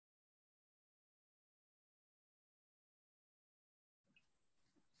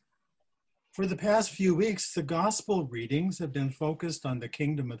For the past few weeks, the gospel readings have been focused on the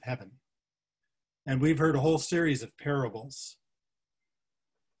kingdom of heaven, and we've heard a whole series of parables.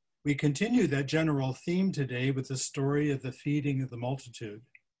 We continue that general theme today with the story of the feeding of the multitude.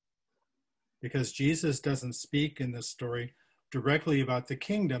 Because Jesus doesn't speak in this story directly about the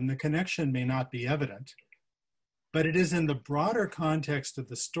kingdom, the connection may not be evident, but it is in the broader context of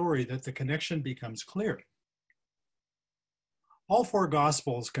the story that the connection becomes clear. All four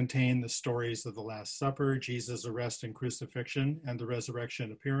Gospels contain the stories of the Last Supper, Jesus' arrest and crucifixion, and the resurrection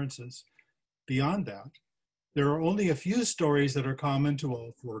appearances. Beyond that, there are only a few stories that are common to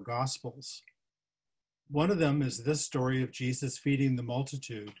all four Gospels. One of them is this story of Jesus feeding the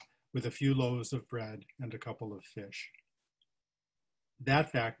multitude with a few loaves of bread and a couple of fish.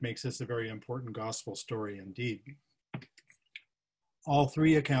 That fact makes this a very important Gospel story indeed. All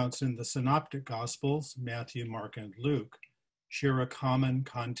three accounts in the Synoptic Gospels, Matthew, Mark, and Luke, share a common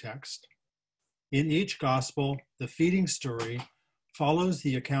context. In each gospel, the feeding story follows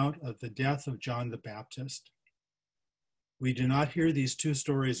the account of the death of John the Baptist. We do not hear these two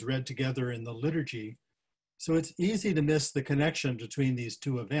stories read together in the liturgy, so it's easy to miss the connection between these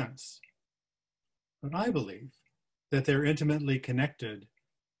two events. But I believe that they're intimately connected,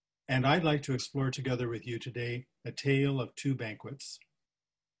 and I'd like to explore together with you today a tale of two banquets.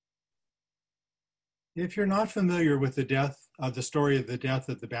 If you're not familiar with the story of the death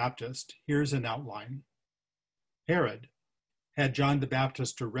of the Baptist, here's an outline. Herod had John the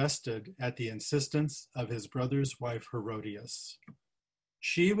Baptist arrested at the insistence of his brother's wife Herodias.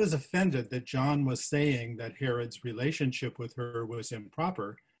 She was offended that John was saying that Herod's relationship with her was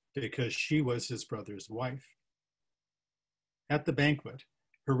improper because she was his brother's wife. At the banquet,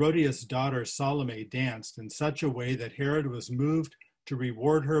 Herodias' daughter Salome danced in such a way that Herod was moved to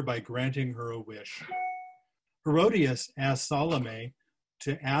reward her by granting her a wish. Herodias asked Salome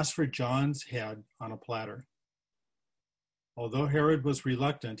to ask for John's head on a platter. Although Herod was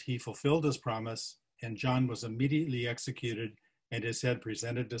reluctant, he fulfilled his promise, and John was immediately executed and his head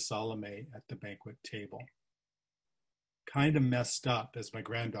presented to Salome at the banquet table. Kind of messed up, as my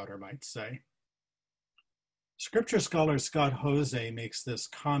granddaughter might say. Scripture scholar Scott Jose makes this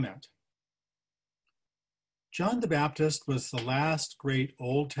comment. John the Baptist was the last great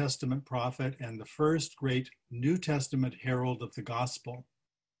Old Testament prophet and the first great New Testament herald of the gospel.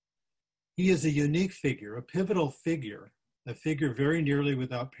 He is a unique figure, a pivotal figure, a figure very nearly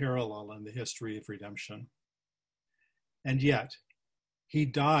without parallel in the history of redemption. And yet, he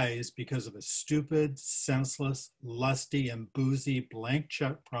dies because of a stupid, senseless, lusty, and boozy blank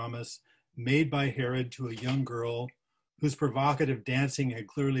check promise made by Herod to a young girl whose provocative dancing had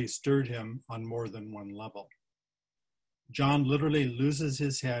clearly stirred him on more than one level. John literally loses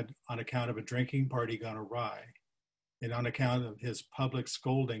his head on account of a drinking party gone awry and on account of his public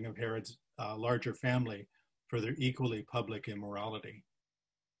scolding of Herod's larger family for their equally public immorality.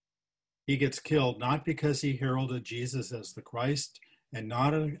 He gets killed not because he heralded Jesus as the Christ and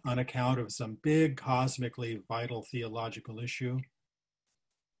not on account of some big cosmically vital theological issue,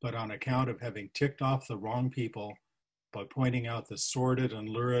 but on account of having ticked off the wrong people by pointing out the sordid and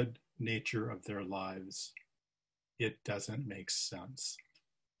lurid nature of their lives. It doesn't make sense.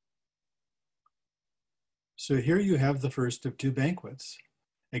 So here you have the first of two banquets,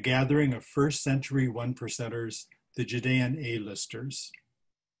 a gathering of first century one-percenters, the Judean A-listers.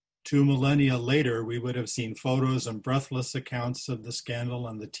 2 millennia later, we would have seen photos and breathless accounts of the scandal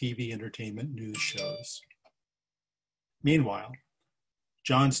on the TV entertainment news shows. Meanwhile,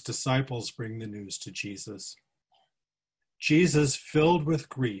 John's disciples bring the news to Jesus. Jesus, filled with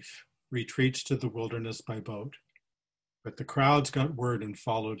grief, retreats to the wilderness by boat. But the crowds got word and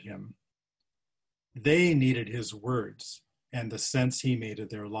followed him. They needed his words and the sense he made of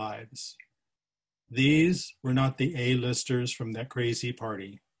their lives. These were not the A-listers from that crazy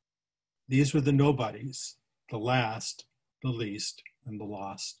party. These were the nobodies, the last, the least, and the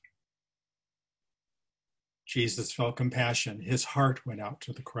lost. Jesus felt compassion. His heart went out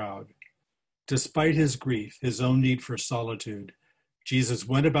to the crowd. Despite his grief, his own need for solitude, Jesus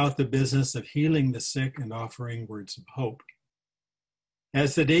went about the business of healing the sick and offering words of hope.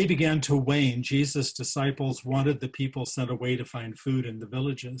 As the day began to wane, Jesus' disciples wanted the people sent away to find food in the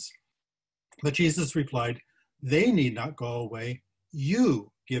villages. But Jesus replied, "They need not go away.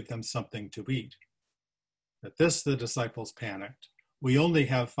 You give them something to eat." At this, the disciples panicked. "We only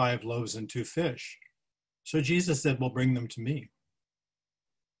have 5 loaves and 2 fish. So Jesus said, "Well, bring them to me."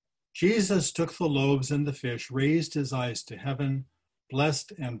 Jesus took the loaves and the fish, raised his eyes to heaven,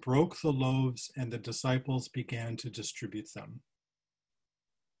 blessed and broke the loaves, and the disciples began to distribute them.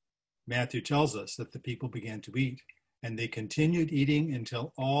 Matthew tells us that the people began to eat and they continued eating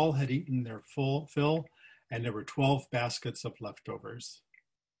until all had eaten their full fill, and there were 12 baskets of leftovers.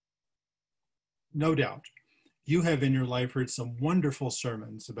 No doubt, you have in your life heard some wonderful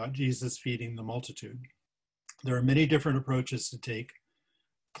sermons about Jesus feeding the multitude. There are many different approaches to take.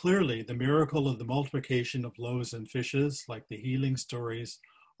 Clearly, the miracle of the multiplication of loaves and fishes, like the healing stories,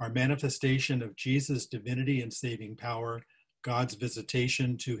 are manifestation of Jesus' divinity and saving power, God's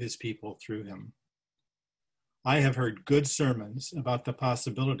visitation to his people through him. I have heard good sermons about the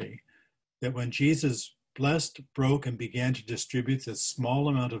possibility that when Jesus blessed, broke, and began to distribute this small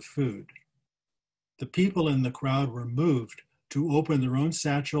amount of food, the people in the crowd were moved to open their own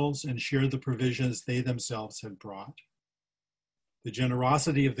satchels and share the provisions they themselves had brought. The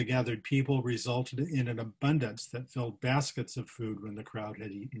generosity of the gathered people resulted in an abundance that filled baskets of food when the crowd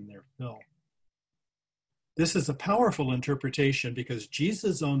had eaten their fill. This is a powerful interpretation because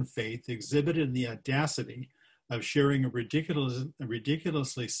Jesus' own faith exhibited the audacity of sharing a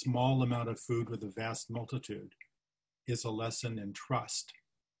ridiculously small amount of food with a vast multitude is a lesson in trust.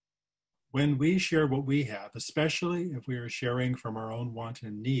 When we share what we have, especially if we are sharing from our own want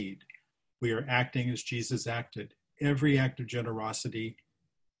and need, we are acting as Jesus acted. Every act of generosity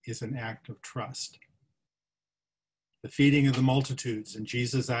is an act of trust. The feeding of the multitudes and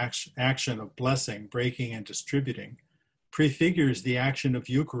Jesus' action of blessing, breaking, and distributing prefigures the action of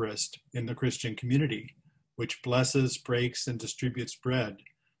Eucharist in the Christian community, which blesses, breaks, and distributes bread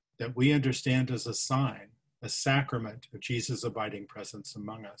that we understand as a sign, a sacrament of Jesus' abiding presence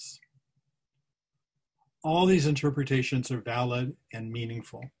among us. All these interpretations are valid and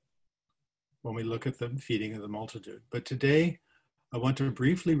meaningful when we look at the feeding of the multitude. But today, I want to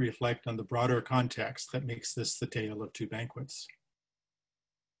briefly reflect on the broader context that makes this the tale of two banquets.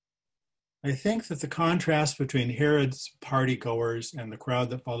 I think that the contrast between Herod's partygoers and the crowd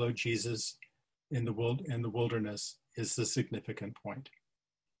that followed Jesus in the wilderness is the significant point.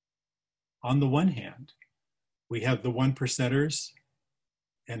 On the one hand, we have the 1%ers,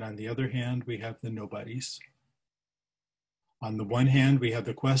 and on the other hand, we have the nobodies. On the one hand, we have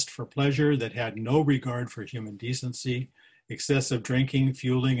the quest for pleasure that had no regard for human decency, excessive drinking,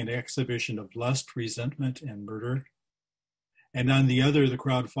 fueling an exhibition of lust, resentment, and murder. And on the other, the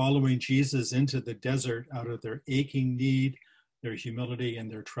crowd following Jesus into the desert out of their aching need, their humility,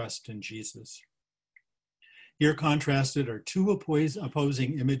 and their trust in Jesus. Here contrasted are two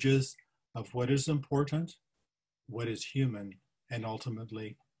opposing images of what is important, what is human, and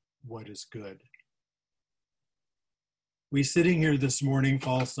ultimately, what is good. We sitting here this morning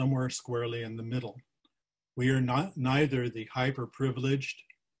fall somewhere squarely in the middle. We are neither the hyper-privileged,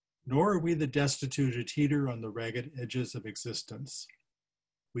 nor are we the destitute or teeter on the ragged edges of existence.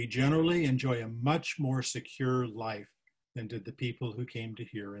 We generally enjoy a much more secure life than did the people who came to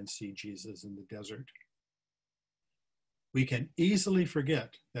hear and see Jesus in the desert. We can easily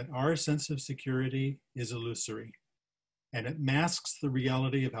forget that our sense of security is illusory, and it masks the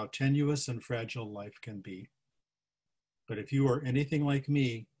reality of how tenuous and fragile life can be. But if you are anything like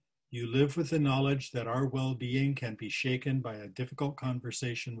me, you live with the knowledge that our well-being can be shaken by a difficult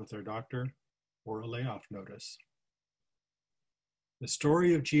conversation with our doctor or a layoff notice. The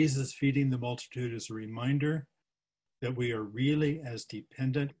story of Jesus feeding the multitude is a reminder that we are really as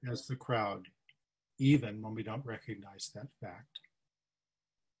dependent as the crowd, even when we don't recognize that fact.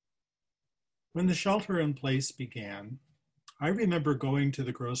 When the shelter in place began, I remember going to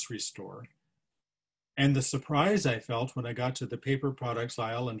the grocery store and the surprise I felt when I got to the paper products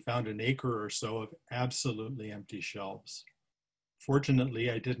aisle and found an acre or so of absolutely empty shelves.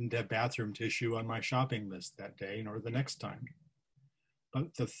 Fortunately, I didn't have bathroom tissue on my shopping list that day, nor the next time.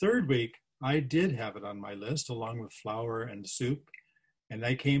 But the third week, I did have it on my list, along with flour and soup, and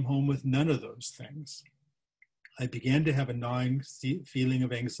I came home with none of those things. I began to have a gnawing feeling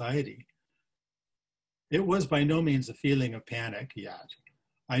of anxiety. It was by no means a feeling of panic yet.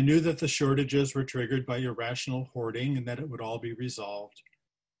 I knew that the shortages were triggered by irrational hoarding and that it would all be resolved.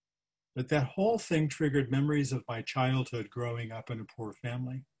 But that whole thing triggered memories of my childhood growing up in a poor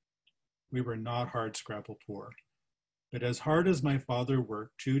family. We were not hardscrabble poor. But as hard as my father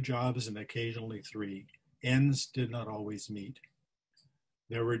worked 2 jobs and occasionally 3, ends did not always meet.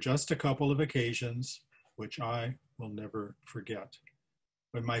 There were just a couple of occasions, which I will never forget,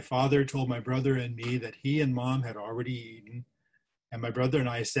 when my father told my brother and me that he and mom had already eaten, and my brother and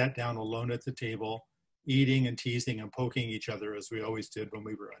I sat down alone at the table, eating and teasing and poking each other as we always did when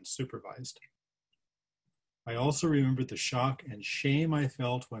we were unsupervised. I also remember the shock and shame I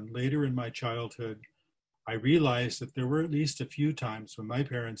felt when later in my childhood, I realized that there were at least a few times when my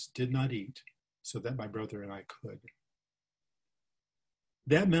parents did not eat so that my brother and I could.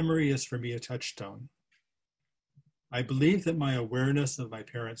 That memory is for me a touchstone. I believe that my awareness of my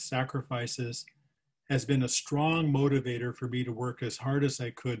parents' sacrifices has been a strong motivator for me to work as hard as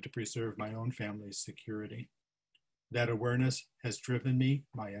I could to preserve my own family's security. That awareness has driven me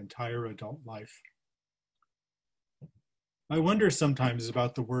my entire adult life. I wonder sometimes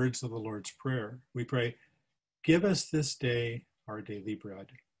about the words of the Lord's Prayer. We pray, "Give us this day our daily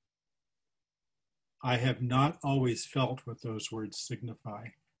bread." I have not always felt what those words signify,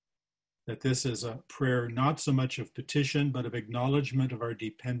 that this is a prayer not so much of petition, but of acknowledgement of our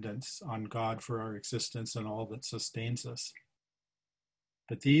dependence on God for our existence and all that sustains us.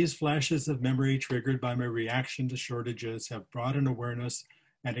 But these flashes of memory triggered by my reaction to shortages have brought an awareness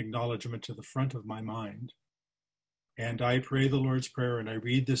and acknowledgement to the front of my mind. And I pray the Lord's Prayer and I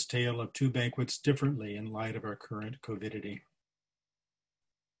read this tale of two banquets differently in light of our current COVIDity.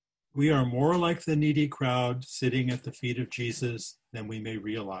 We are more like the needy crowd sitting at the feet of Jesus than we may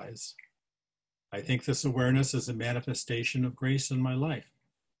realize. I think this awareness is a manifestation of grace in my life.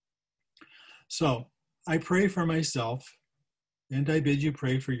 So I pray for myself, and I bid you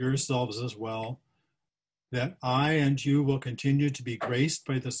pray for yourselves as well, that I and you will continue to be graced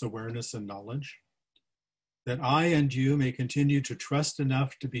by this awareness and knowledge, that I and you may continue to trust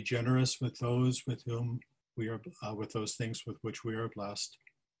enough to be generous with those with whom we are, with those things with which we are blessed,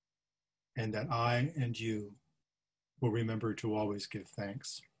 and that I and you will remember to always give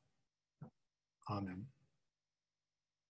thanks. Amen.